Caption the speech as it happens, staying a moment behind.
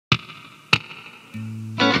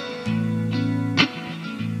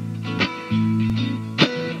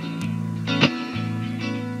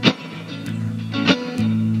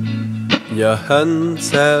your hands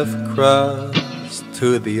have crossed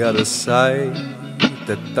to the other side,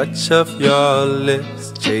 the touch of your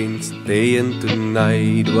lips changed day into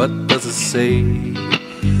night. What does it say?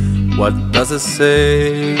 What does it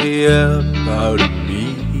say about me?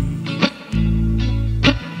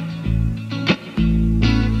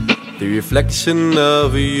 The reflection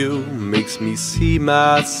of you makes me see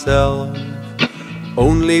myself,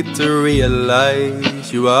 only to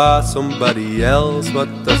realize you are somebody else. What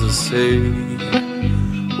does it say?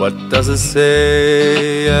 What does it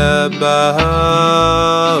say about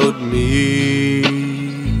me?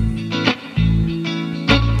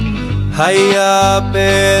 High up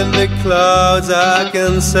in the clouds I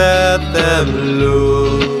can set them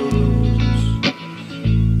loose.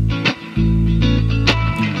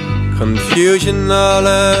 Confusion all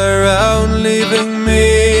around, leaving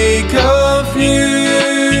me confused.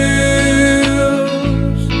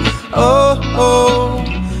 Oh,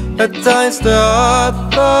 at times the hard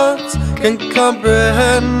thoughts can't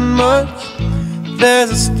comprehend much.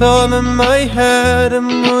 There's a storm in my head, the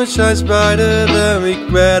moon shines brighter than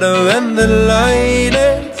regret. And when the light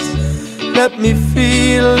is, let me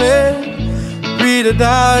feel it. Breathe it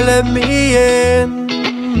out, let me in,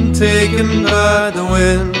 taken by the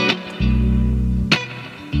wind.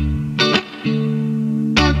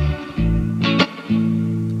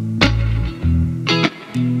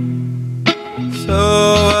 So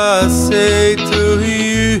I say to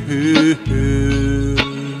you,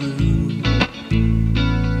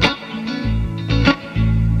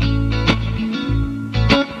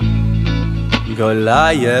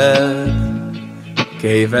 Goliath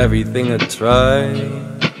gave everything a try,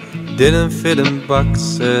 didn't fit in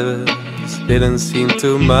boxes, didn't seem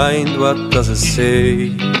to mind. What does it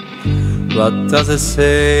say? What does it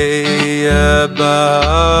say about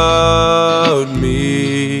me?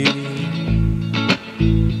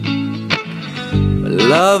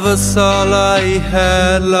 Love was all I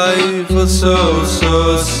had, life was so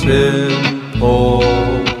simple.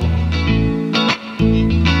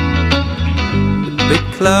 The big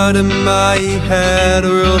cloud in my head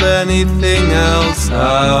ruled anything else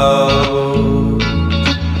out.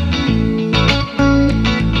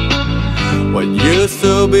 What used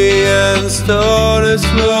to be in stone is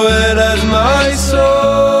fluid as my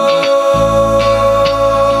soul.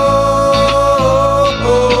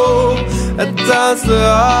 At times the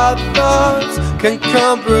hard thoughts can't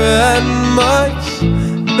comprehend much.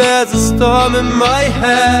 There's a storm in my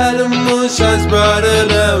head, the moon shines brighter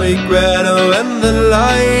than regret. And when the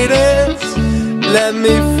light is, let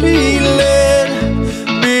me feel it.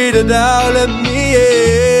 Breathe it out, let me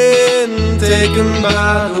in, taken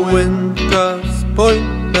by the wind. 'Cause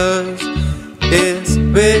pointless is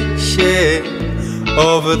wishing,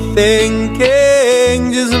 overthinking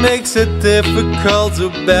just makes it difficult to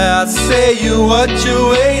bear. Say you what you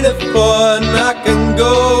waited for, and I can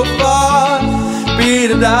go far.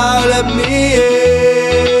 Breathe it out, let me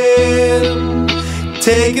in,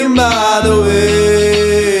 taken by the wind.